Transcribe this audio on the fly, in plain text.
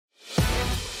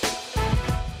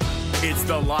It's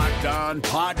the Locked On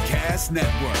Podcast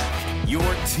Network, your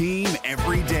team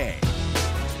every day.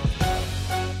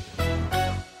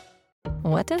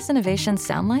 What does innovation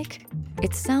sound like?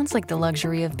 It sounds like the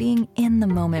luxury of being in the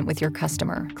moment with your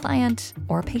customer, client,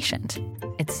 or patient.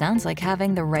 It sounds like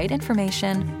having the right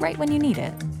information right when you need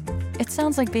it. It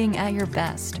sounds like being at your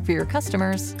best for your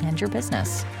customers and your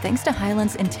business, thanks to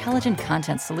Hyland's intelligent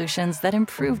content solutions that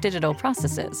improve digital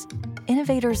processes.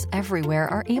 Innovators everywhere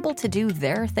are able to do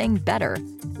their thing better,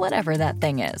 whatever that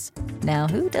thing is. Now,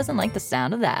 who doesn't like the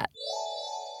sound of that?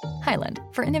 Hyland,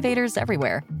 for innovators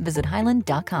everywhere. Visit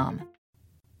hyland.com.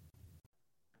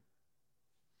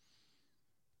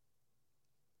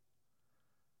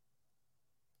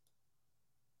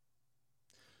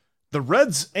 The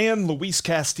Reds and Luis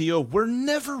Castillo were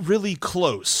never really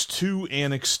close to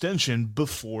an extension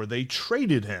before they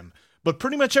traded him. But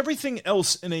pretty much everything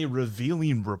else in a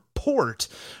revealing report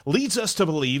leads us to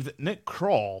believe that Nick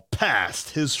Krall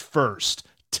passed his first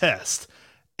test.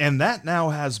 And that now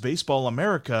has Baseball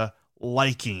America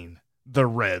liking the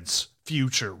Reds'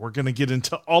 future. We're going to get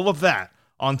into all of that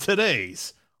on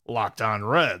today's Locked On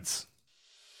Reds.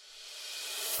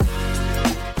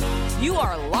 You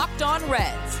are Locked On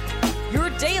Reds, your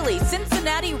daily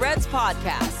Cincinnati Reds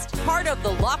podcast, part of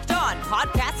the Locked On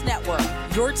Podcast Network,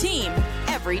 your team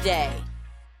every day.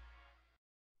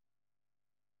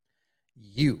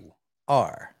 You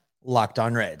are Locked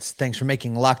On Reds. Thanks for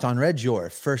making Locked On Reds your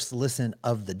first listen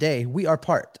of the day. We are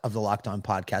part of the Locked On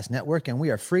Podcast Network, and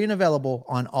we are free and available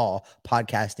on all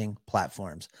podcasting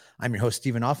platforms. I'm your host,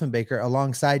 Stephen Offenbaker,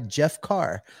 alongside Jeff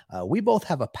Carr. We both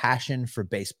have a passion for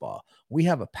baseball. We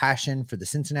have a passion for the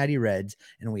Cincinnati Reds,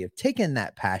 and we have taken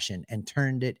that passion and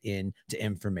turned it into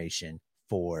information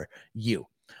for you.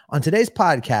 On today's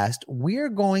podcast, we're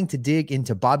going to dig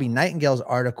into Bobby Nightingale's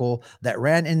article that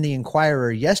ran in the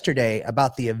Inquirer yesterday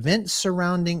about the events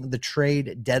surrounding the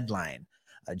trade deadline.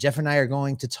 Jeff and I are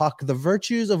going to talk the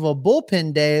virtues of a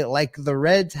bullpen day like the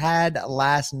Reds had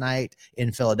last night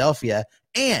in Philadelphia,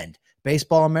 and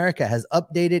Baseball America has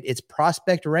updated its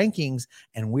prospect rankings,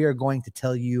 and we are going to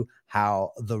tell you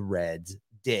how the Reds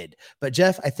did. But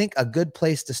Jeff, I think a good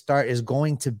place to start is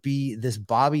going to be this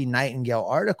Bobby Nightingale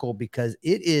article, because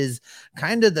it is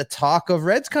kind of the talk of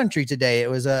Reds country today. It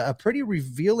was a pretty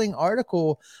revealing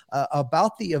article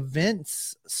about the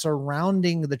events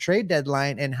surrounding the trade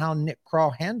deadline and how Nick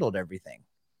Krall handled everything.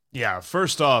 Yeah,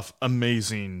 first off,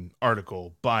 amazing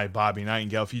article by Bobby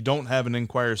Nightingale. If you don't have an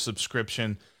Inquirer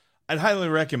subscription, I'd highly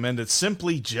recommend it,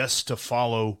 simply just to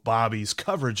follow Bobby's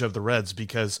coverage of the Reds,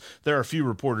 because there are a few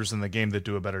reporters in the game that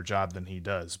do a better job than he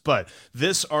does. But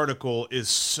this article is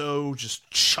so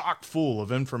just chock full of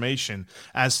information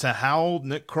as to how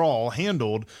Nick Krall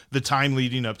handled the time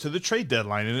leading up to the trade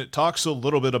deadline. And it talks a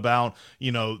little bit about,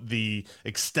 the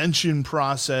extension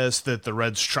process that the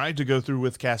Reds tried to go through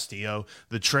with Castillo,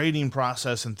 the trading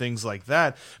process and things like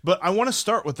that. But I want to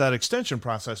start with that extension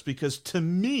process, because to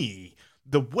me,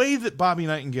 the way that Bobby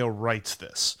Nightingale writes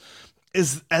this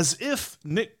is as if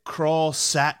Nick Krall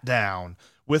sat down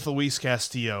with Luis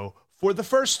Castillo for the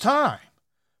first time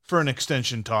for an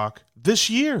extension talk this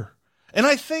year. And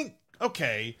I think,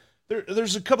 okay,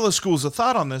 there's a couple of schools of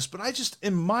thought on this, but I just,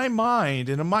 in my mind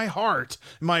and in my heart,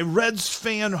 my Reds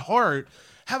fan heart,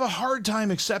 have a hard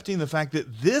time accepting the fact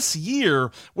that this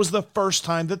year was the first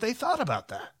time that they thought about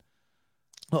that.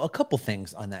 Well, a couple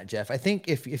things on that, Jeff. I think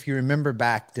if you remember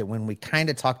back to when we kind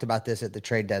of talked about this at the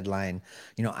trade deadline,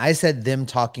 I said them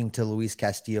talking to Luis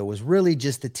Castillo was really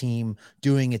just the team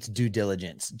doing its due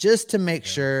diligence, just to make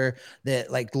sure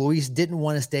that Luis didn't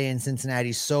want to stay in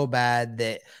Cincinnati so bad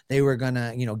that they were going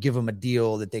to, give him a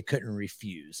deal that they couldn't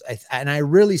refuse. And I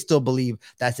really still believe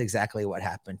that's exactly what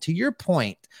happened. To your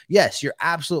point, yes, you're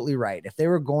absolutely right. If they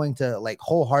were going to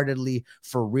wholeheartedly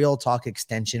for real talk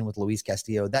extension with Luis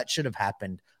Castillo, that should have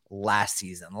happened last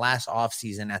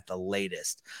offseason at the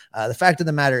latest. The fact of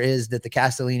the matter is that the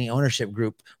Castellini ownership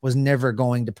group was never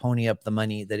going to pony up the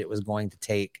money that it was going to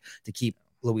take to keep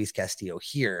Luis Castillo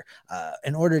here.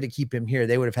 In order to keep him here,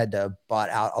 they would have had to have bought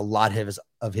out a lot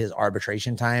of his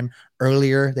arbitration time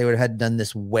earlier. They would have had done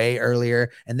this way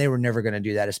earlier, and they were never going to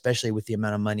do that, especially with the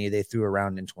amount of money they threw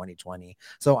around in 2020.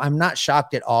 So I'm not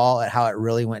shocked at all at how it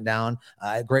really went down.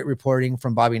 Great reporting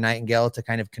from Bobby Nightingale to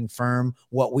kind of confirm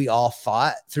what we all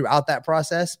thought throughout that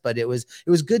process. But it was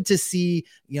good to see,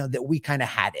 that we kind of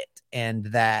had it, and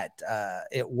that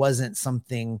it wasn't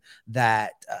something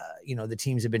that, the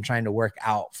teams have been trying to work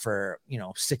out for,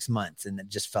 6 months and it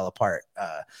just fell apart.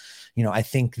 I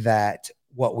think that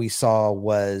what we saw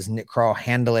was Nick Krall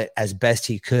handle it as best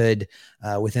he could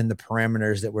within the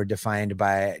parameters that were defined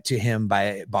by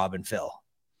Bob and Phil.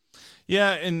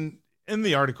 Yeah. And In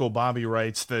the article, Bobby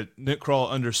writes that Nick Krall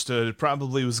understood it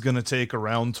probably was going to take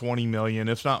around $20 million,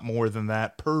 if not more than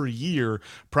that, per year,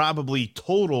 probably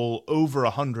total over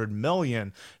 $100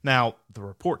 million. Now, the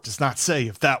report does not say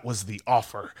if that was the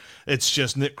offer. It's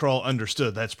just Nick Krall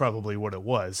understood that's probably what it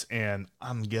was, and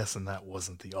I'm guessing that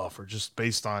wasn't the offer, just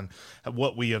based on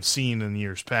what we have seen in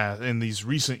years past, in these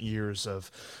recent years of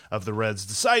the Reds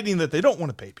deciding that they don't want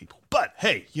to pay people. But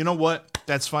hey, you know what?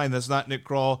 That's fine. That's not Nick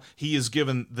Krall. He is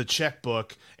given the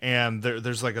checkbook, and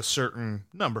there's like a certain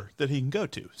number that he can go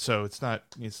to. So it's not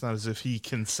as if he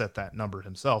can set that number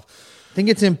himself. I think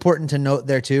it's important to note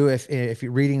there too, if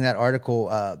you're reading that article,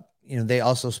 they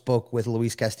also spoke with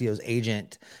Luis Castillo's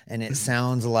agent, and it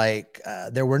sounds like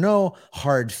there were no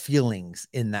hard feelings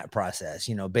in that process.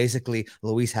 Basically,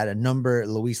 Luis had a number.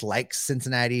 Luis likes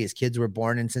Cincinnati. His kids were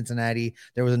born in Cincinnati.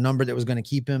 There was a number that was going to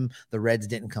keep him. The Reds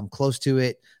didn't come close to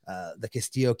it. The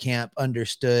Castillo camp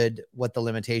understood what the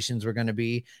limitations were going to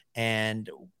be, and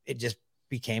it just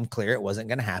became clear it wasn't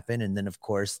going to happen. And then, of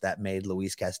course, that made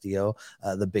Luis Castillo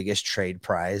the biggest trade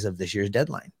prize of this year's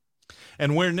deadline.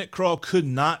 And where Nick Krall could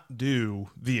not do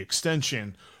the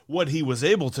extension, what he was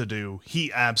able to do,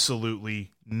 he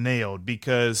absolutely nailed.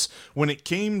 Because when it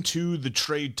came to the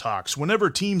trade talks, whenever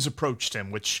teams approached him,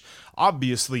 which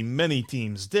obviously many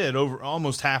teams did, over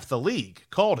almost half the league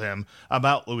called him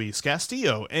about Luis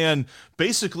Castillo. And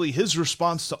basically his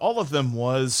response to all of them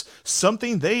was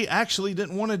something they actually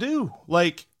didn't want to do.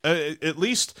 Like, at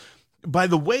least by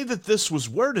the way that this was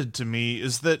worded to me,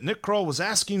 is that Nick Krall was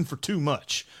asking for too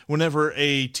much whenever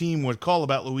a team would call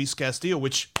about Luis Castillo,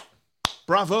 which,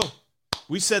 bravo.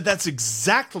 We said that's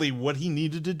exactly what he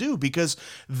needed to do, because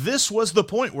this was the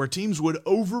point where teams would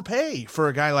overpay for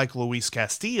a guy like Luis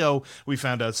Castillo. We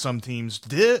found out some teams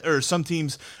did, or some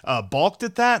teams balked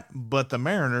at that, but the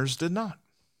Mariners did not.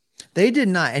 They did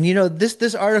not. And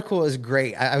this article is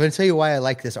great. I'm going to tell you why I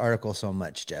like this article so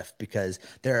much, Jeff, because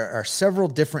there are several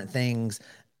different things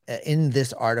in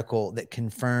this article that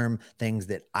confirm things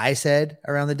that I said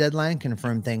around the deadline,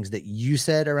 confirm things that you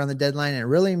said around the deadline. And it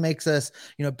really makes us,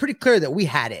 pretty clear that we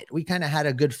had it. We kind of had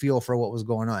a good feel for what was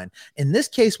going on. In this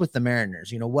case with the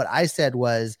Mariners, what I said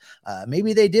was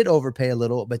maybe they did overpay a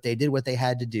little, but they did what they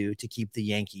had to do to keep the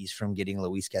Yankees from getting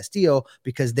Luis Castillo,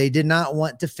 because they did not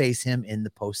want to face him in the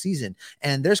postseason.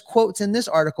 And there's quotes in this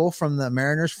article from the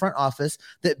Mariners front office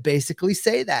that basically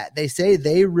say that. They say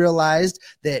they realized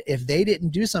that if they didn't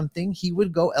do something, he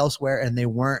would go elsewhere, and they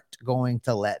weren't going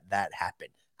to let that happen.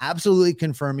 Absolutely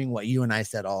confirming what you and I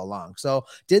said all along. So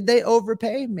did they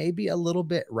overpay? Maybe a little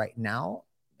bit right now.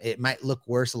 It might look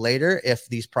worse later if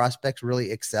these prospects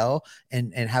really excel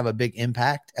and have a big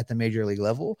impact at the major league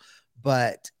level.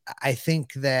 But I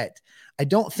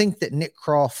don't think that Nick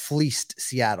Krall fleeced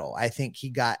Seattle. I think he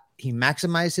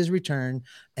maximized his return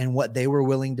and what they were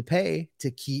willing to pay to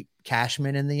keep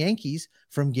Cashman and the Yankees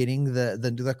from getting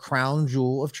the crown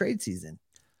jewel of trade season.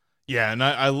 Yeah, and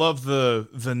I love the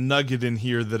nugget in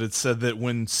here that it said that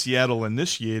when Seattle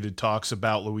initiated talks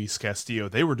about Luis Castillo,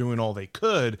 they were doing all they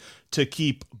could to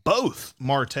keep both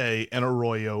Marte and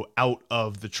Arroyo out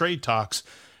of the trade talks.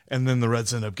 And then the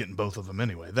Reds end up getting both of them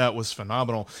anyway. That was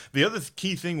phenomenal. The other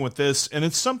key thing with this, and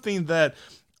it's something that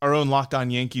our own Locked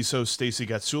On Yankees host Stacey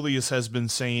Gatsoulias has been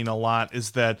saying a lot,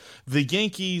 is that the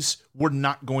Yankees were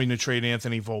not going to trade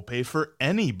Anthony Volpe for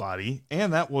anybody,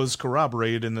 and that was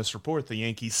corroborated in this report. The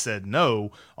Yankees said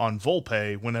no on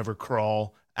Volpe whenever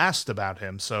Krall asked about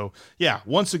him. So, yeah,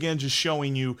 once again, just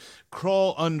showing you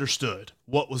Krall understood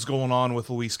what was going on with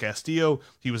Luis Castillo.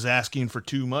 He was asking for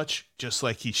too much, just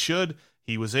like he should.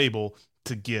 He was able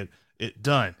to get it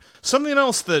done. Something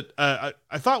else that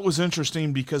I thought was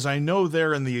interesting, because I know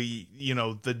there in the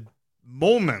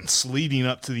moments leading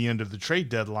up to the end of the trade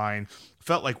deadline,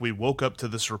 felt like we woke up to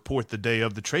this report the day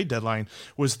of the trade deadline,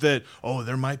 was that,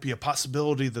 there might be a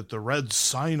possibility that the Reds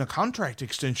sign a contract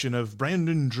extension of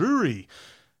Brandon Drury.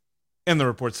 And the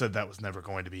report said that was never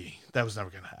going to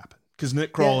happen, because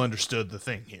Nick Krall understood the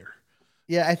thing here.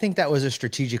 Yeah, I think that was a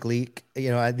strategic leak.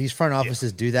 These front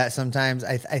offices do that sometimes.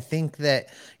 I think that,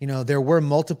 there were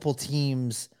multiple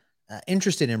teams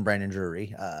interested in Brandon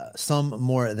Drury, some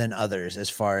more than others as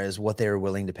far as what they were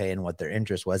willing to pay and what their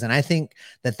interest was. And I think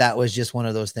that was just one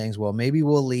of those things. Well, maybe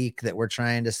we'll leak that we're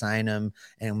trying to sign him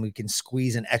and we can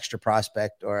squeeze an extra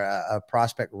prospect or a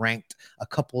prospect ranked a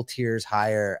couple tiers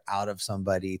higher out of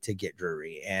somebody to get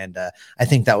Drury. And I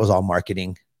think that was all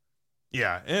marketing.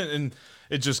 Yeah, and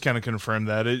it just kind of confirmed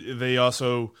that. They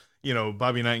also,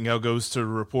 Bobby Nightingale goes to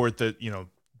report that,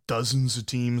 dozens of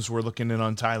teams were looking in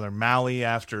on Tyler Mahle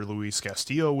after Luis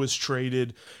Castillo was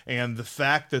traded. And the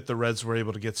fact that the Reds were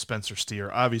able to get Spencer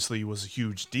Steer obviously was a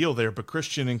huge deal there. But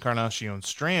Christian Encarnacion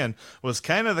Strand was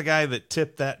kind of the guy that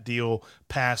tipped that deal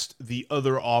past the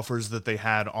other offers that they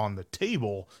had on the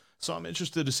table. So I'm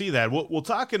interested to see that. We'll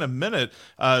talk in a minute.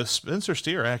 Spencer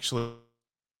Steer actually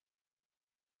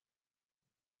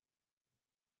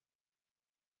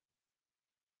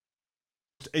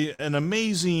an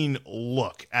amazing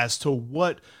look as to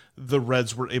what the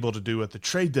Reds were able to do at the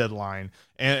trade deadline.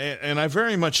 And I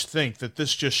very much think that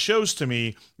this just shows to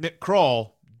me Nick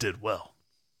Krall did well.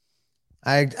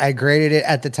 I graded it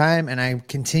at the time, and I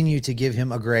continue to give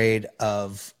him a grade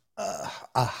of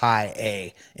a high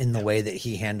A in the way that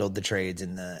he handled the trades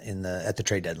at the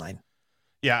trade deadline.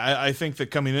 Yeah, I think that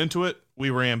coming into it,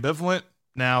 we were ambivalent.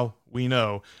 Now we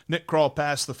know Nick Krall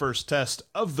passed the first test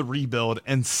of the rebuild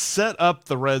and set up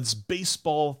the Reds'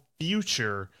 baseball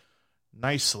future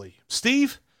nicely.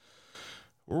 Steve,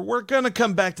 we're going to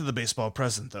come back to the baseball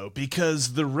present, though,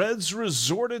 because the Reds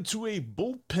resorted to a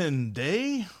bullpen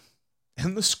day,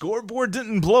 and the scoreboard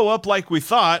didn't blow up like we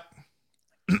thought.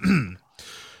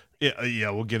 Yeah,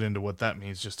 we'll get into what that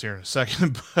means just here in a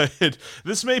second, but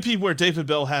this may be where David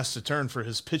Bell has to turn for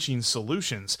his pitching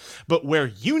solutions, but where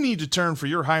you need to turn for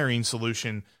your hiring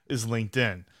solution is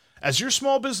LinkedIn. As your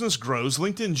small business grows,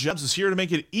 LinkedIn Jobs is here to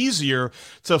make it easier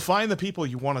to find the people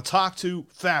you want to talk to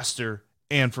faster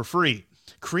and for free.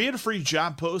 Create a free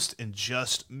job post in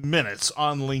just minutes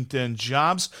on LinkedIn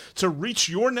Jobs to reach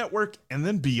your network and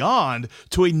then beyond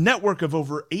to a network of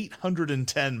over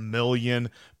 810 million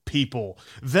people.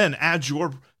 Then add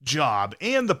your job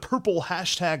and the purple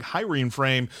hashtag hiring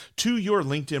frame to your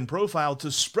LinkedIn profile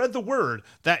to spread the word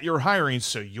that you're hiring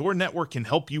so your network can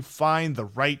help you find the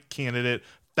right candidate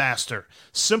faster.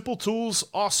 Simple tools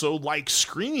also like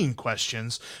screening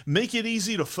questions make it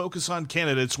easy to focus on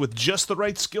candidates with just the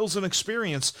right skills and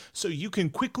experience so you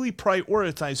can quickly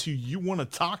prioritize who you want to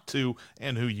talk to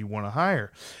and who you want to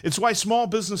hire. It's why small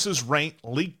businesses rank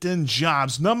LinkedIn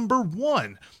Jobs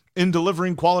 #1 in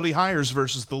delivering quality hires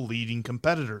versus the leading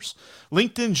competitors.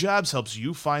 LinkedIn Jobs helps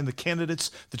you find the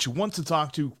candidates that you want to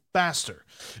talk to faster.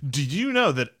 Did you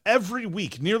know that every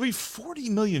week, nearly 40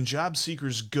 million job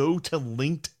seekers go to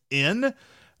LinkedIn?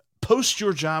 Post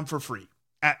your job for free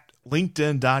at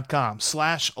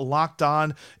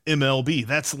linkedin.com/LockedOnMLB.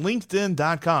 That's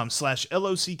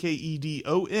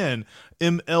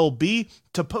linkedin.com/LOCKEDONMLB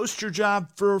to post your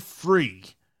job for free.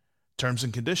 Terms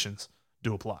and conditions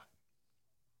do apply.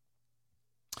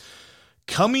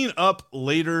 Coming up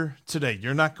later today,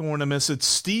 you're not going to miss it.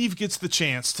 Steve gets the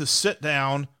chance to sit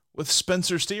down with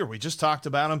Spencer Steer. We just talked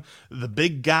about him, the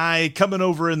big guy coming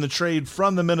over in the trade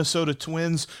from the Minnesota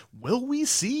Twins. Will we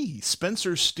see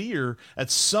Spencer Steer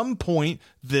at some point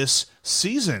this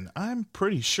season? I'm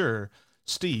pretty sure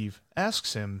Steve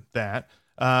asks him that.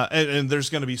 And there's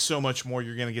going to be so much more.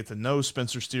 You're going to get to know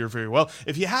Spencer Steer very well.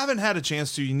 If you haven't had a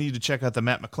chance to, you need to check out the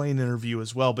Matt McClain interview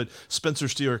as well. But Spencer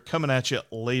Steer coming at you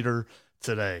later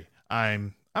today.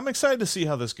 I'm excited to see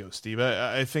how this goes, Steve.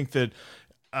 I think that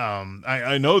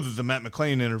I know that the Matt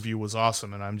McClain interview was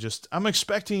awesome, and I'm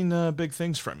expecting big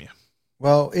things from you.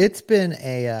 Well, it's been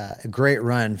a great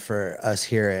run for us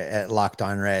here at Locked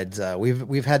On Reds.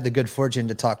 We've had the good fortune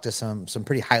to talk to some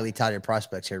pretty highly touted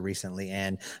prospects here recently,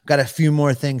 and got a few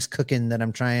more things cooking that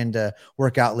I'm trying to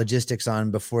work out logistics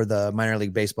on before the minor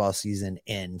league baseball season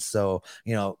ends. So,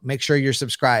 make sure you're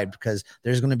subscribed because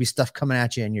there's going to be stuff coming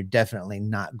at you, and you're definitely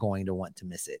not going to want to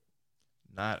miss it.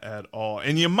 Not at all.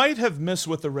 And you might have missed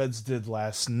what the Reds did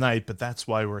last night, but that's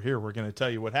why we're here. We're going to tell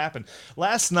you what happened.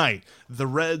 Last night, the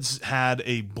Reds had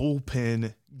a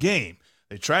bullpen game.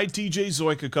 They tried TJ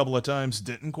Zoik a couple of times,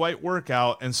 didn't quite work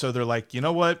out, and so they're like, you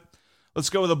know what? Let's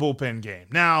go with a bullpen game.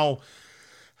 Now,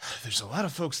 there's a lot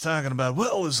of folks talking about,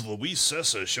 well, is Luis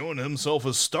Cessa showing himself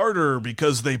a starter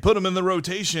because they put him in the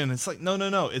rotation? It's like, no.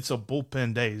 It's a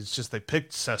bullpen day. It's just they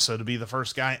picked Cessa to be the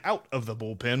first guy out of the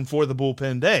bullpen for the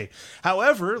bullpen day.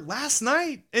 However, last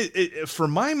night, for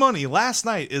my money, last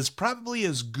night is probably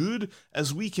as good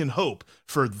as we can hope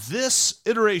for this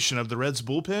iteration of the Reds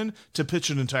bullpen to pitch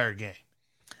an entire game.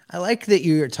 I like that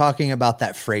you're talking about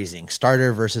that phrasing,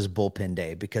 starter versus bullpen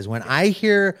day, because when I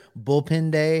hear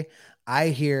bullpen day, I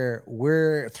hear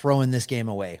we're throwing this game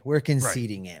away. We're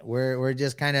conceding it. We're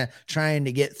just kind of trying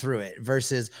to get through it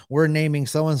versus we're naming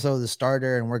so-and-so the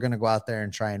starter and we're going to go out there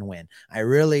and try and win. I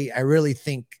really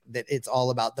think that it's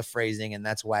all about the phrasing, and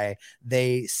that's why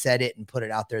they said it and put it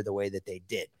out there the way that they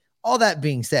did. All that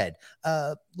being said,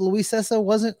 Luis Cessa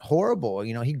wasn't horrible.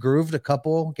 He grooved a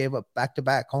couple, gave up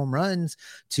back-to-back home runs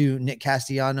to Nick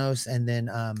Castellanos and then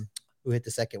Who hit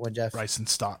the second one, Jeff? Bryson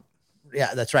Stott.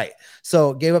 Yeah, that's right.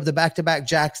 So gave up the back-to-back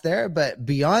jacks there, but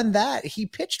beyond that, he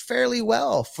pitched fairly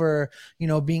well for,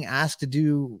 being asked to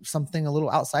do something a little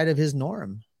outside of his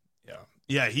norm.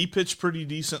 Yeah, he pitched pretty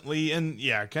decently and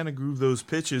kind of grooved those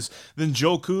pitches. Then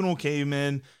Joe Kunal came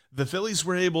in. The Phillies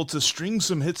were able to string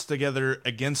some hits together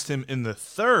against him in the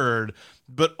third,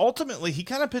 but ultimately he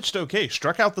kind of pitched okay.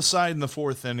 Struck out the side in the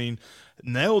fourth inning,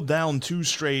 nailed down 2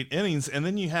 straight innings, and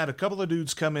then you had a couple of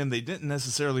dudes come in. They didn't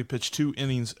necessarily pitch 2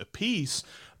 innings apiece,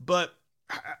 but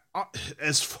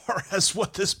as far as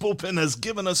what this bullpen has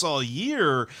given us all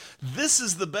year, this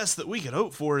is the best that we could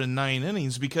hope for in 9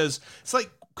 innings, because it's like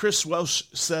Chris Welsh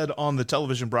said on the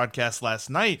television broadcast last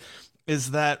night,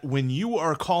 is that when you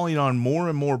are calling on more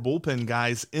and more bullpen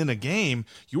guys in a game,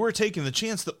 you are taking the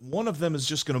chance that one of them is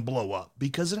just going to blow up,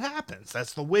 because it happens.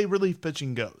 That's the way relief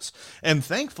pitching goes. And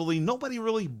thankfully, nobody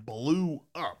really blew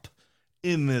up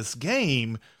in this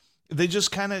game. They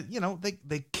just kind of,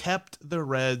 they kept the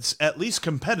Reds at least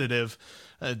competitive,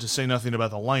 to say nothing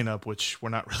about the lineup, which we're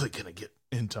not really going to get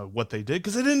into what they did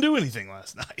because they didn't do anything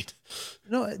last night.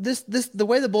 No, the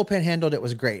way the bullpen handled it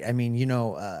was great. I mean,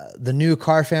 the new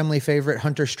Carr family favorite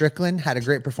Hunter Strickland had a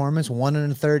great performance, 1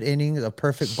 1/3 innings, a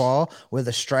perfect ball with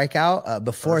a strikeout.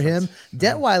 Before him,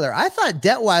 Detweiler. I thought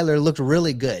Detweiler looked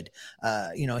really good.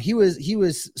 He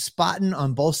was spotting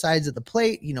on both sides of the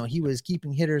plate. He was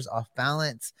keeping hitters off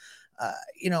balance.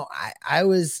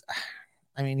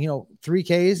 3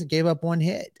 Ks, gave up 1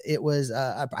 hit. It was,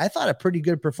 I thought, a pretty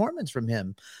good performance from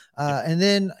him. And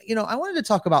then, I wanted to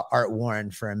talk about Art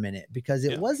Warren for a minute, because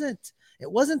it wasn't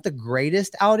the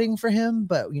greatest outing for him,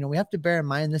 but, we have to bear in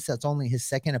mind that's only his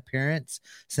second appearance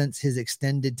since his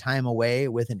extended time away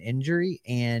with an injury.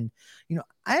 And,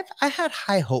 I had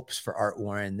high hopes for Art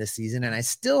Warren this season, and I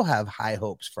still have high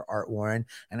hopes for Art Warren.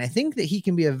 And I think that he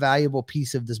can be a valuable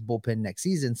piece of this bullpen next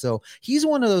season. So he's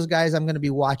one of those guys I'm going to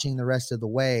be watching the rest of the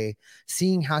way,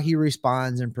 seeing how he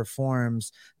responds and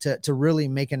performs to really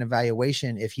make an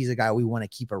evaluation if he's a guy we want to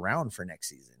keep around for next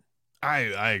season.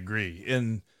 I agree.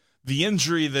 And the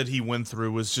injury that he went through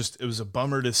it was a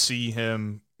bummer to see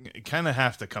him kind of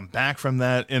have to come back from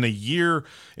that in a year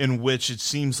in which it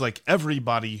seems like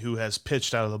everybody who has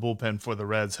pitched out of the bullpen for the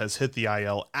Reds has hit the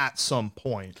IL at some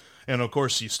point. And of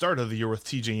course, you started the year with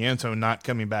TJ Anto not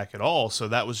coming back at all, so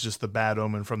that was just the bad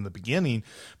omen from the beginning.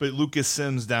 But Lucas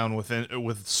Sims down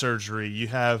with surgery. You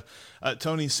have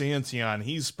Tony Santillan.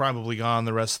 He's probably gone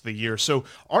the rest of the year. So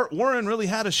Art Warren really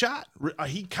had a shot.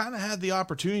 He kind of had the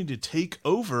opportunity to take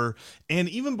over, and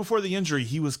even before the injury,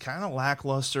 he was kind of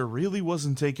lackluster, really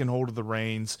wasn't taking hold of the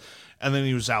reins, and then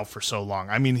he was out for so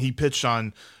long. I mean, he pitched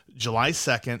on July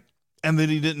 2nd, and then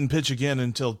he didn't pitch again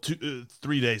until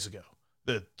 3 days ago.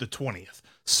 The 20th.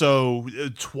 So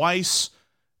twice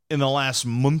in the last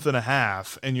month and a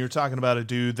half, and you're talking about a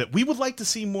dude that we would like to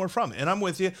see more from. And I'm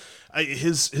with you.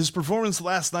 His performance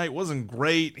last night wasn't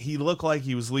great. He looked like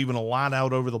he was leaving a lot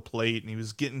out over the plate, and he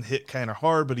was getting hit kind of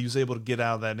hard, but he was able to get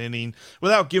out of that inning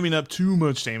without giving up too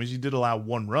much damage. He did allow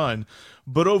 1 run,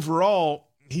 but overall,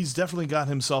 he's definitely got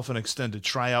himself an extended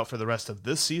tryout for the rest of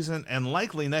this season and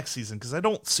likely next season, because I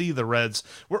don't see the Reds.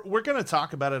 We're going to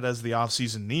talk about it as the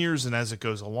offseason nears and as it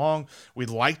goes along. We'd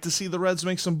like to see the Reds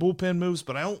make some bullpen moves,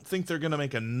 but I don't think they're going to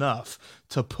make enough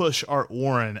to push Art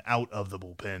Warren out of the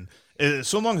bullpen,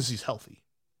 so long as he's healthy.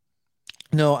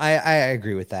 No, I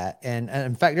agree with that. And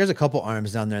in fact, there's a couple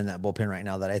arms down there in that bullpen right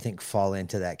now that I think fall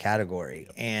into that category.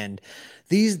 And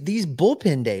these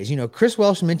bullpen days, Chris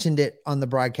Welsh mentioned it on the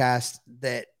broadcast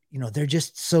that, they're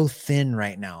just so thin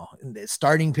right now.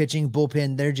 Starting pitching,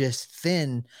 bullpen, they're just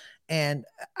thin. And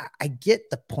I get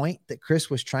the point that Chris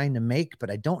was trying to make,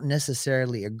 but I don't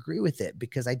necessarily agree with it,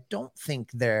 because I don't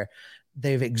think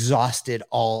they've exhausted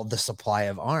all the supply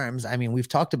of arms. I mean, we've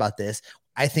talked about this.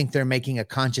 I think they're making a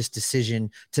conscious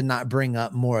decision to not bring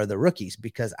up more of the rookies,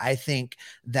 because I think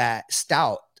that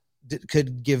Stout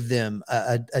could give them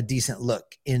a decent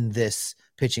look in this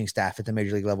pitching staff at the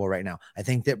major league level right now. I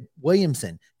think that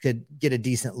Williamson could get a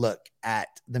decent look at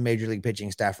the major league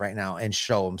pitching staff right now and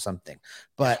show them something.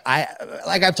 But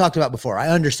like I've talked about before, I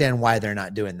understand why they're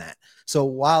not doing that. So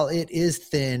while it is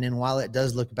thin and while it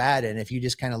does look bad, and if you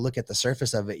just kind of look at the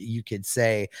surface of it, you could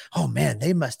say, oh man,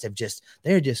 they must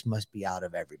be out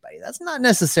of everybody. That's not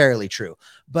necessarily true.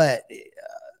 But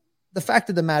the fact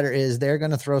of the matter is they're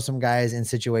going to throw some guys in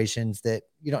situations that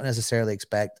you don't necessarily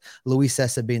expect. Luis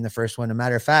Cessa being the first one. A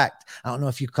matter of fact, I don't know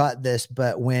if you caught this,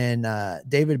 but when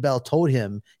David Bell told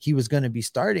him he was going to be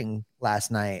starting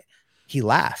last night, he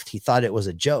laughed. He thought it was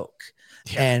a joke.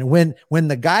 Yeah. And when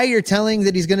the guy you're telling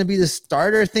that he's going to be the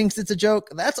starter thinks it's a joke,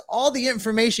 that's all the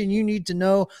information you need to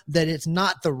know that it's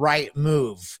not the right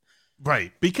move.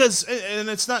 Right, because, and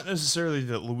it's not necessarily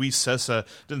that Luis Cessa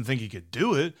didn't think he could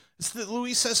do it. It's that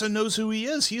Luis Cessa knows who he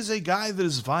is. He is a guy that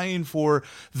is vying for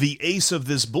the ace of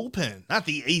this bullpen, not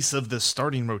the ace of this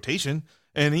starting rotation.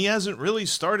 And he hasn't really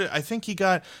started. I think he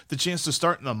got the chance to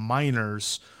start in the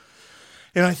minors.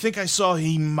 And I think I saw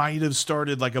he might have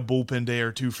started like a bullpen day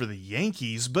or two for the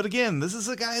Yankees. But again, this is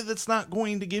a guy that's not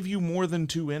going to give you more than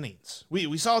 2 innings.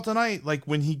 We saw it tonight. Like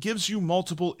when he gives you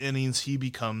multiple innings, he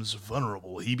becomes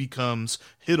vulnerable. He becomes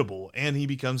hittable. And he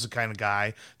becomes the kind of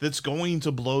guy that's going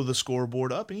to blow the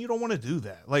scoreboard up. And you don't want to do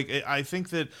that. Like I think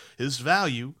that his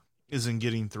value is in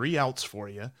getting 3 outs for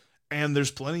you. And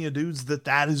there's plenty of dudes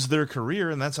that is their career.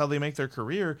 And that's how they make their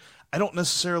career. I don't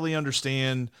necessarily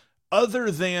understand,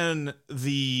 other than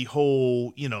the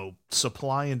whole,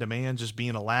 supply and demand just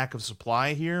being a lack of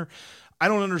supply here, I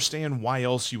don't understand why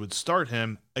else you would start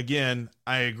him. Again,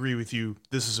 I agree with you.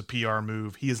 This is a PR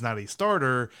move. He is not a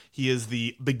starter. He is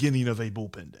the beginning of a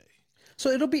bullpen day.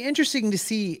 So it'll be interesting to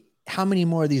see how many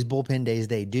more of these bullpen days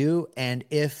they do, and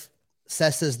if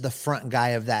Cessa's the front guy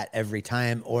of that every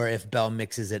time, or if Bell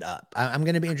mixes it up. I'm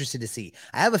going to be interested to see.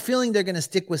 I have a feeling they're going to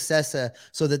stick with Cessa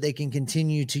so that they can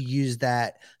continue to use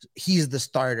that he's the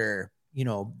starter,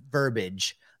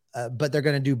 verbiage. But they're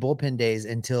going to do bullpen days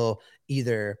until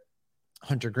either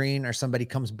Hunter Green or somebody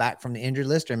comes back from the injured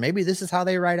list, or maybe this is how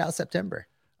they ride out September.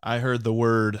 I heard the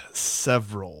word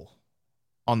several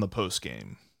on the post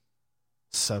game.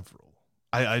 Several.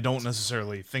 I don't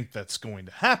necessarily think that's going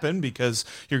to happen, because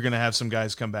you're going to have some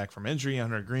guys come back from injury.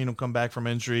 Hunter Green will come back from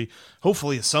injury,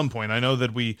 hopefully at some point. I know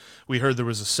that we heard there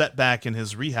was a setback in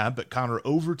his rehab, but Connor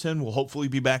Overton will hopefully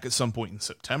be back at some point in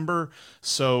September.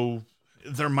 So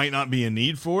there might not be a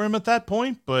need for him at that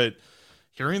point, but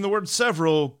hearing the word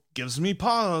several gives me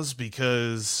pause,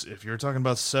 because if you're talking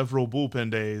about several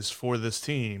bullpen days for this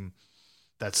team,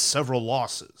 that's several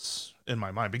losses in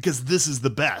my mind, because this is the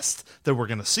best that we're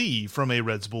going to see from a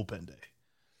Reds bullpen day.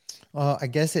 Well, I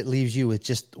guess it leaves you with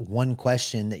just one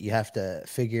question that you have to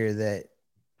figure that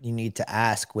you need to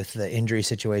ask with the injury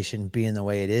situation being the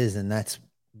way it is. And that's,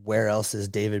 where else is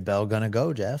David Bell going to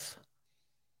go, Jeff?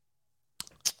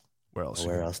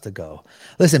 Where else to go?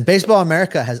 Listen, Baseball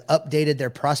America has updated their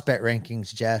prospect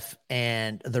rankings, Jeff,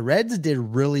 and the Reds did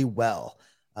really well.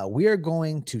 We are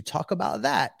going to talk about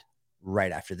that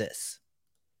right after this.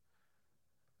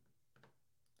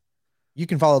 You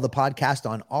can follow the podcast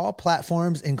on all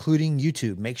platforms, including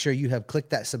YouTube. Make sure you have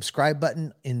clicked that subscribe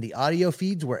button in the audio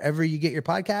feeds wherever you get your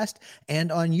podcast, and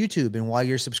on YouTube. And while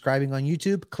you're subscribing on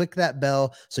YouTube, click that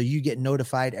bell so you get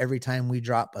notified every time we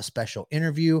drop a special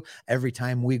interview, every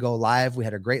time we go live. We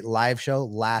had a great live show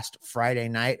last Friday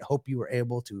night. Hope you were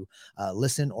able to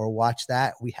listen or watch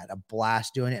that. We had a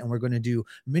blast doing it, and we're going to do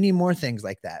many more things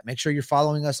like that. Make sure you're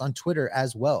following us on Twitter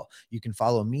as well. You can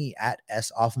follow me at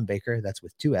 @SOffenbaker. That's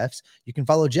with 2 Fs. You can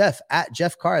follow Jeff at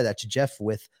Jeff Carr. That's Jeff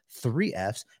with 3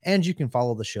 Fs. And you can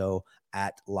follow the show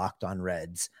at Locked On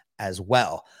Reds as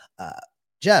well.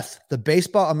 Jeff, the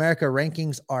Baseball America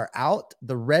rankings are out.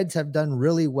 The Reds have done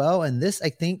really well. And this, I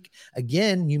think,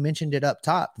 again, you mentioned it up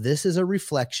top, this is a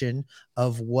reflection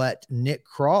of what Nick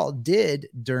Krall did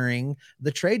during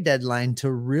the trade deadline to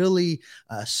really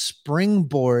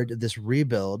springboard this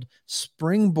rebuild,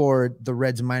 springboard the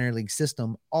Reds minor league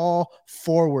system all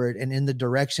forward and in the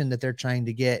direction that they're trying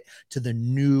to get to the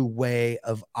new way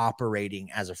of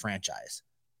operating as a franchise.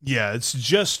 Yeah, it's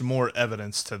just more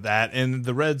evidence to that. And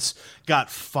the Reds got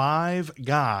 5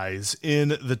 guys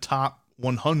in the top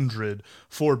 100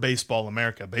 for Baseball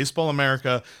America. Baseball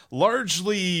America,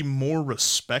 largely more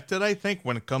respected, I think,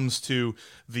 when it comes to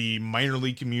the minor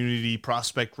league community,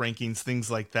 prospect rankings,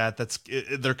 things like that.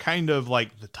 They're kind of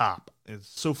like the top,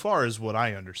 so far as what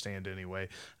I understand anyway.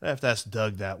 I have to ask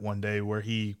Doug that one day where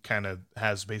he kind of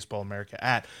has Baseball America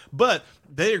at. But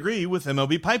they agree with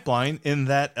MLB Pipeline in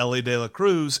that Elly De La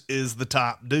Cruz is the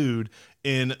top dude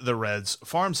in the Reds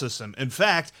farm system. In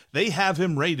fact, they have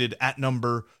him rated at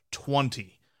number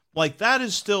 20. Like, that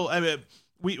is still, I mean,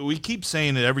 we keep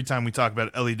saying it every time we talk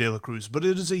about Elly De La Cruz, but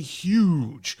it is a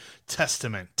huge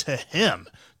testament to him,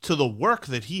 to the work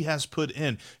that he has put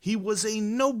in. He was a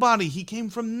nobody. He came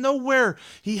from nowhere.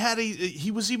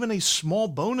 He was even a small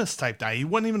bonus type guy. He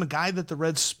wasn't even a guy that the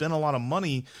Reds spent a lot of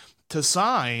money to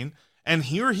sign. And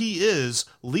here he is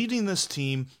leading this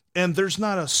team, and there's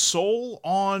not a soul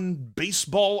on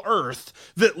baseball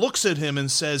earth that looks at him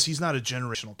and says he's not a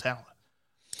generational talent.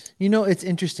 You know, it's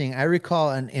interesting. I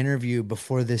recall an interview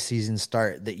before this season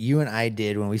start that you and I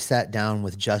did when we sat down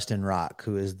with Justin Rock,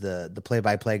 who is the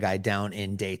play-by-play guy down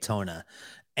in Daytona.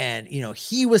 And, you know,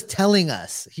 he was telling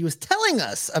us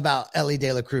about Elly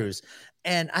De La Cruz.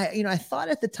 And I thought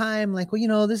at the time, like,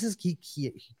 well, this is,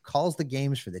 he calls the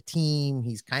games for the team.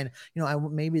 He's kind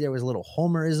of, maybe there was a little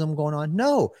homerism going on.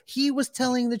 No, he was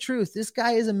telling the truth. This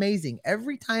guy is amazing.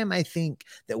 Every time I think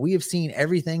that we have seen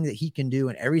everything that he can do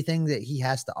and everything that he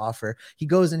has to offer, he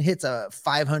goes and hits a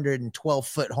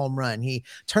 512-foot home run. He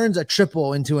turns a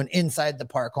triple into an inside the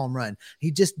park home run. He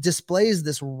just displays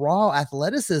this raw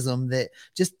athleticism that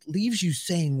just leaves you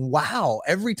saying, wow,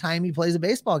 every time he plays a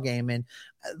baseball game. And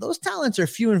those talents are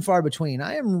few and far between.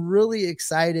 I am really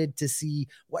excited to see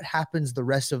what happens the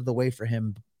rest of the way for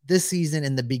him this season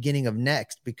and the beginning of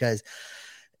next, because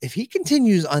if he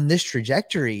continues on this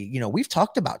trajectory, we've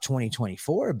talked about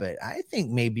 2024, but I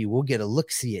think maybe we'll get a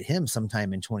look-see at him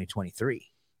sometime in 2023.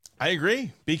 I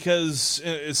agree, because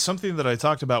it's something that I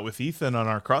talked about with Ethan on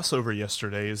our crossover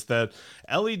yesterday, is that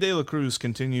Elly De La Cruz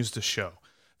continues to show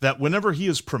that whenever he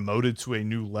is promoted to a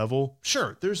new level,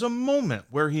 sure, there's a moment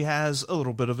where he has a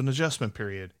little bit of an adjustment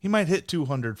period. He might hit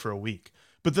 200 for a week,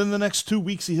 but then the next 2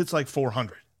 weeks he hits like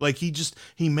 400. Like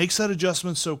he makes that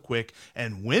adjustment so quick,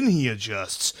 and when he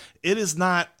adjusts, it is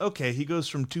not, okay, he goes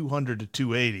from 200 to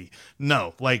 280.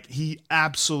 No, like he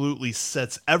absolutely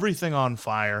sets everything on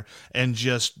fire and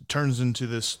just turns into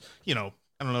this, I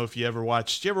don't know if you ever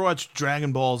watch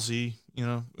Dragon Ball Z?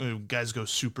 Guys go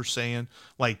Super Saiyan.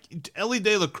 Like Elly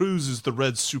De La Cruz is the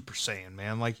Red Super Saiyan,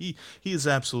 man. Like he is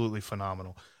absolutely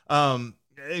phenomenal.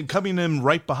 And coming in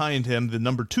right behind him, the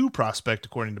number 2 prospect,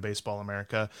 according to Baseball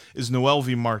America, is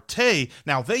Noelvi Marte.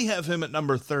 Now they have him at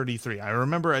number 33. I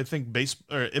remember, I think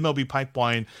MLB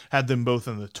Pipeline had them both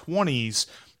in the 20s.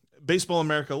 Baseball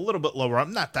America a little bit lower.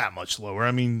 Not that much lower.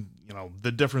 I mean,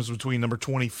 the difference between number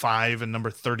 25 and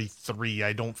number 33,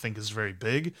 I don't think is very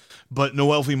big. But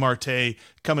Noelvi Marte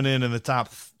coming in the top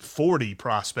 40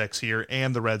 prospects here,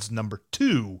 and the Reds number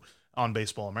 2 on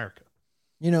Baseball America.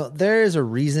 There is a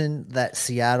reason that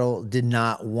Seattle did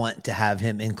not want to have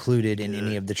him included in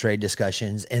any of the trade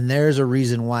discussions. And there's a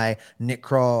reason why Nick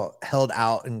Krall held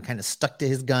out and kind of stuck to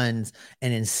his guns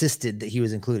and insisted that he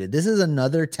was included. This is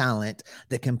another talent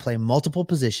that can play multiple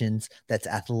positions, that's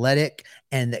athletic,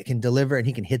 and that can deliver, and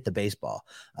he can hit the baseball.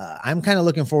 I'm kind of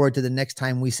looking forward to the next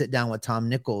time we sit down with Tom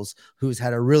Nichols, who's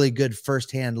had a really good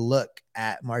firsthand look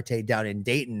at Marte down in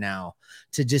Dayton now,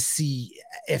 to just see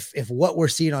if what we're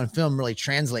seeing on film really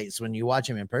translates when you watch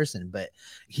him in person. But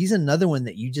he's another one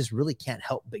that you just really can't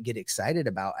help but get excited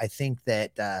about. I think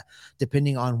that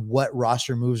depending on what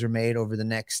roster moves are made over the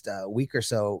next week or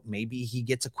so, maybe he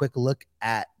gets a quick look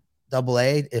at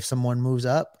AA if someone moves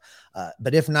up.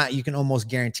 But if not, you can almost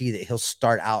guarantee that he'll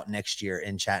start out next year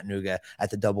in Chattanooga at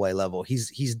the AA level.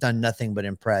 He's done nothing but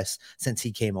impress since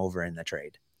he came over in the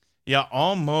trade. Yeah,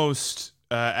 almost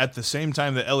at the same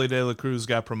time that Elly De La Cruz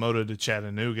got promoted to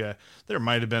Chattanooga, there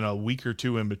might have been a week or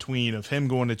two in between of him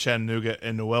going to Chattanooga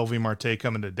and Noelvi Marte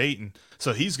coming to Dayton.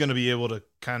 So he's going to be able to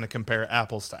kind of compare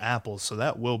apples to apples. So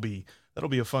that'll be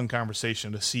a fun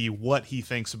conversation to see what he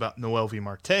thinks about Noelvi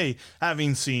Marte,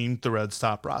 having seen the Reds'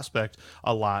 top prospect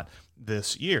a lot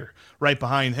this year. Right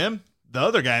behind him, the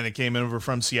other guy that came over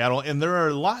from Seattle, and there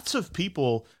are lots of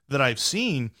people that I've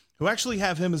seen who actually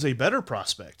have him as a better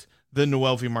prospect than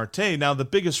Noelvi Marte. Now, the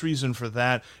biggest reason for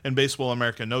that, and Baseball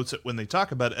America notes it when they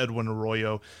talk about Edwin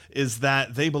Arroyo, is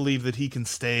that they believe that he can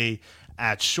stay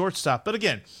at shortstop. But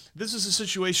again, this is a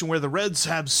situation where the Reds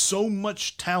have so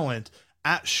much talent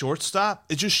at shortstop.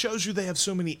 It just shows you they have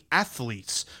so many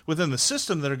athletes within the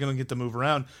system that are going to get to move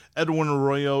around. Edwin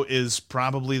Arroyo is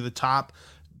probably the top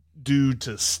dude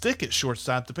to stick at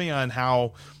shortstop, depending on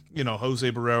how Jose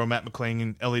Barrero, Matt McClain,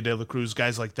 and Elly De La Cruz,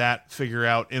 guys like that, figure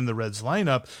out in the Reds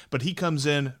lineup. But he comes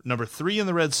in number 3 in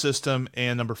the Reds system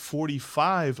and number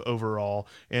 45 overall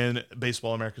in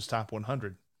Baseball America's top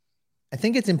 100. I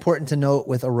think it's important to note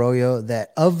with Arroyo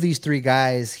that of these 3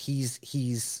 guys,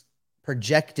 he's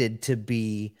projected to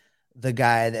be the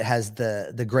guy that has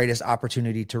the greatest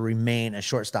opportunity to remain a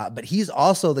shortstop, but he's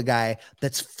also the guy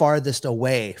that's farthest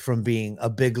away from being a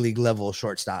big league level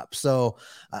shortstop. So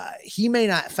he may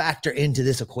not factor into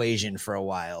this equation for a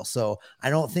while. So I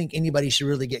don't think anybody should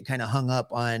really get kind of hung up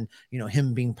on,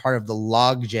 him being part of the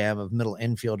log jam of middle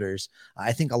infielders.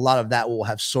 I think a lot of that will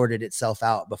have sorted itself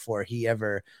out before he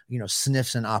ever,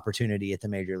 sniffs an opportunity at the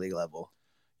major league level.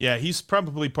 Yeah, he's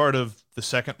probably part of the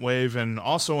second wave, and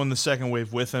also in the second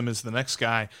wave with him is the next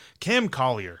guy, Cam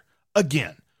Collier.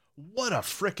 Again, What a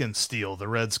frickin' steal the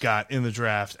Reds got in the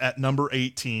draft at number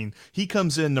 18. He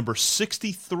comes in number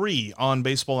 63 on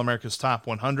Baseball America's Top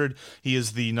 100. He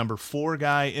is the number 4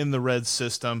 guy in the Reds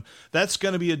system. That's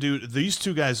going to be a dude. These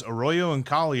two guys, Arroyo and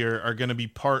Collier, are going to be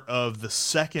part of the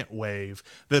second wave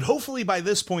that hopefully by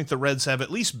this point the Reds have at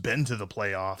least been to the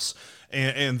playoffs.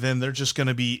 And then they're just going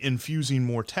to be infusing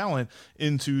more talent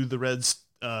into the Reds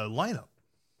lineup.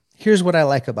 Here's what I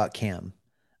like about Cam.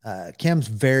 Cam's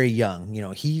very young. You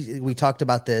know, we talked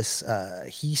about this.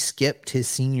 He skipped his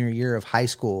senior year of high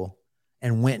school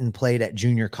and went and played at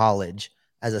junior college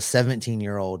as a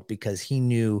 17-year-old because he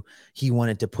knew he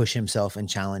wanted to push himself and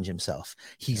challenge himself.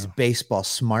 He's baseball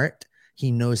smart.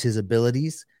 He knows his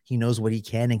abilities. He knows what he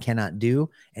can and cannot do,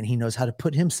 and he knows how to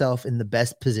put himself in the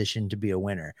best position to be a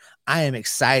winner. I am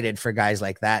excited for guys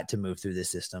like that to move through the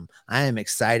system. I am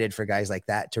excited for guys like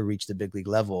that to reach the big league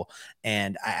level.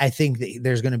 And I think that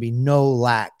there's going to be no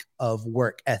lack of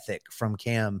work ethic from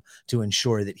Cam to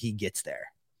ensure that he gets there.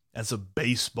 That's a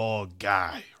baseball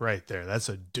guy right there. That's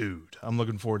a dude. I'm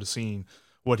looking forward to seeing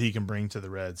what he can bring to the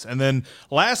Reds. And then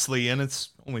lastly, and it's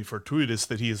only fortuitous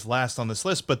that he is last on this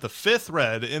list, but the 5th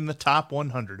Red in the top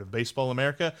 100 of Baseball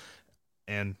America,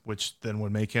 and which then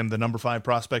would make him the number 5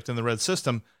 prospect in the Red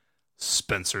system,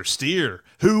 Spencer Steer,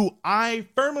 who I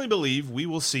firmly believe we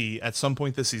will see at some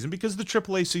point this season because the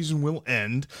AAA season will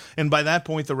end. And by that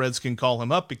point, the Reds can call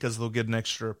him up because they'll get an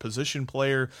extra position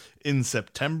player in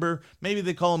September. Maybe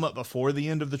they call him up before the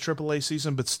end of the AAA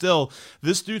season, but still,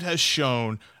 this dude has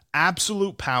shown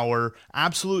absolute power,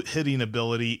 absolute hitting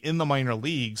ability in the minor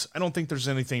leagues. I don't think there's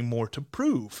anything more to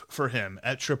prove for him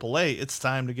at AAA. It's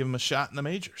time to give him a shot in the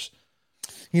majors.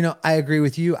 You know, I agree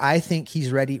with you. I think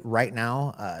he's ready right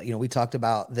now. We talked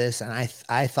about this, and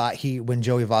I thought when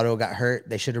Joey Votto got hurt,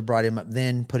 they should have brought him up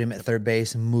then, put him at third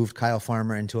base, and moved Kyle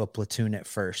Farmer into a platoon at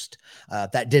first.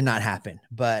 That did not happen,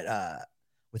 but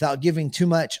without giving too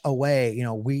much away,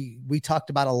 we talked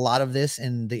about a lot of this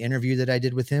in the interview that I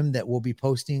did with him that we'll be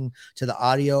posting to the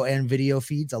audio and video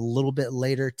feeds a little bit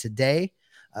later today.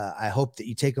 I hope that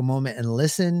you take a moment and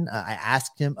listen. I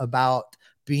asked him about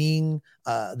being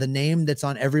the name that's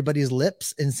on everybody's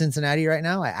lips in Cincinnati right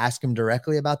now. I asked him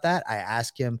directly about that. I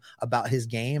asked him about his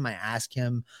game. I asked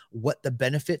him what the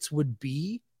benefits would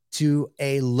be to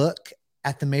a look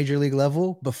at the major league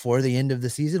level before the end of the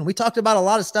season. We talked about a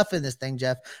lot of stuff in this thing,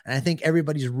 Jeff, and I think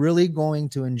everybody's really going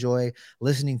to enjoy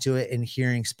listening to it and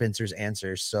hearing Spencer's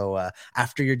answers. So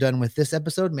after you're done with this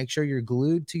episode, make sure you're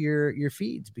glued to your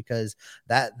feeds because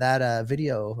that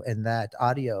video and that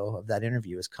audio of that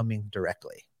interview is coming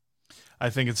directly.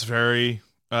 I think it's very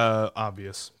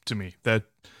obvious to me that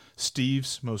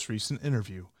Steve's most recent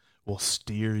interview will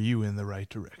steer you in the right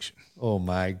direction. Oh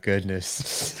my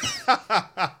goodness.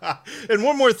 And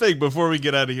one more thing before we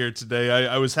get out of here today,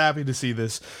 I was happy to see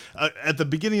this. At the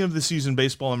beginning of the season,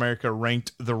 Baseball America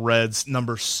ranked the Reds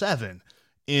number 7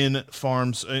 in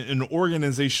farms, in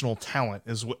organizational talent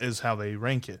is how they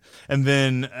rank it. And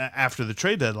then after the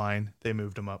trade deadline, they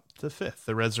moved them up to 5th.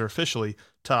 The Reds are officially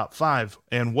top 5.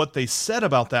 And what they said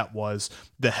about that was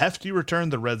the hefty return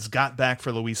the Reds got back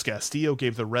for Luis Castillo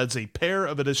gave the Reds a pair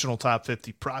of additional top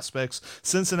 50 prospects.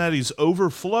 Cincinnati's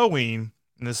overflowing,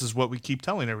 and this is what we keep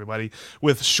telling everybody,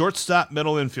 with shortstop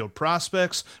middle infield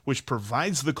prospects, which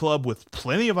provides the club with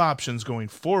plenty of options going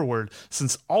forward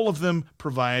since all of them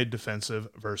provide defensive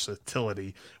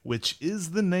versatility, which is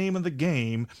the name of the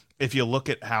game if you look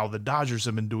at how the Dodgers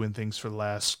have been doing things for the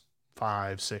last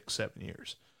 5, 6, 7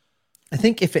 years. I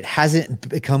think if it hasn't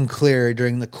become clear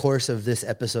during the course of this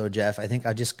episode, Jeff, I think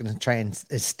I'm just going to try and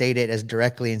state it as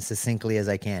directly and succinctly as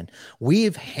I can.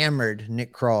 We've hammered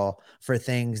Nick Krall for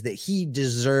things that he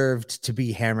deserved to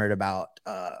be hammered about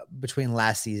between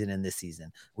last season and this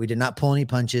season. We did not pull any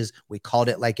punches. We called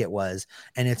it like it was.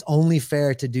 And it's only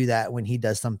fair to do that when he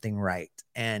does something right.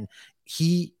 And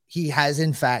he has,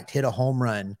 in fact, hit a home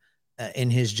run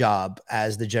in his job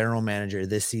as the general manager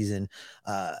this season,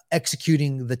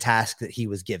 executing the task that he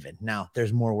was given. Now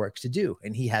there's more work to do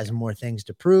and he has more things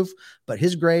to prove, but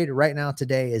his grade right now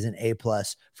today is an A+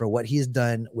 for what he's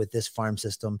done with this farm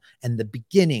system and the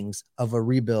beginnings of a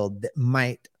rebuild that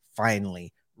might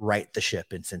finally right the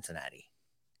ship in Cincinnati.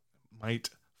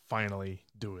 Might finally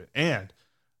do it. And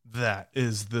that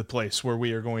is the place where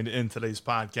we are going to end today's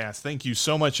podcast. Thank you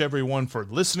so much, everyone, for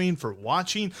listening, for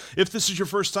watching. If this is your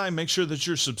first time, make sure that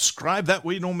you're subscribed. That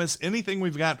way you don't miss anything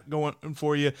we've got going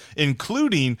for you,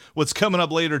 including what's coming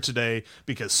up later today,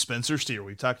 because Spencer Steer,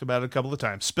 we've talked about it a couple of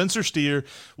times, Spencer Steer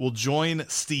will join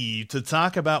Steve to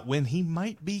talk about when he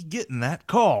might be getting that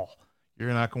call.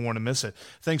 You're not going to want to miss it.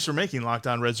 Thanks for making Locked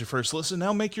On Reds your first listen.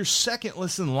 Now make your second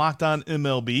listen Locked On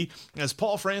MLB, as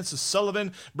Paul Francis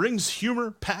Sullivan brings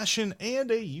humor, passion,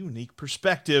 and a unique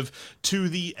perspective to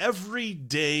the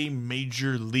everyday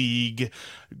major league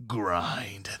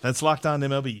grind. That's Locked On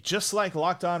MLB, just like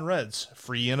Locked On Reds,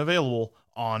 free and available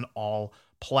on all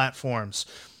platforms.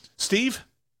 Steve,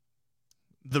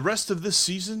 the rest of this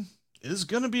season is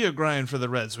going to be a grind for the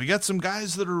Reds. We got some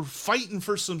guys that are fighting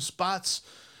for some spots,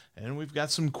 and we've got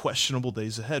some questionable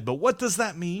days ahead. But what does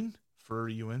that mean for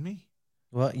you and me?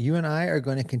 Well, you and I are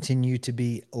going to continue to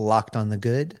be locked on the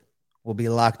good. We'll be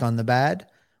locked on the bad.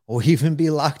 We'll even be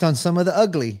locked on some of the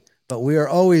ugly. But we are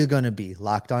always going to be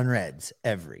locked on Reds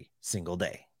every single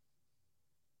day.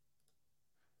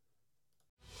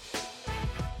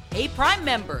 Hey, Prime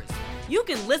members, you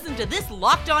can listen to this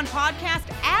Locked On podcast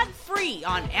ad-free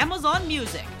on Amazon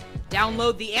Music.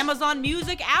 Download the Amazon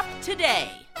Music app today.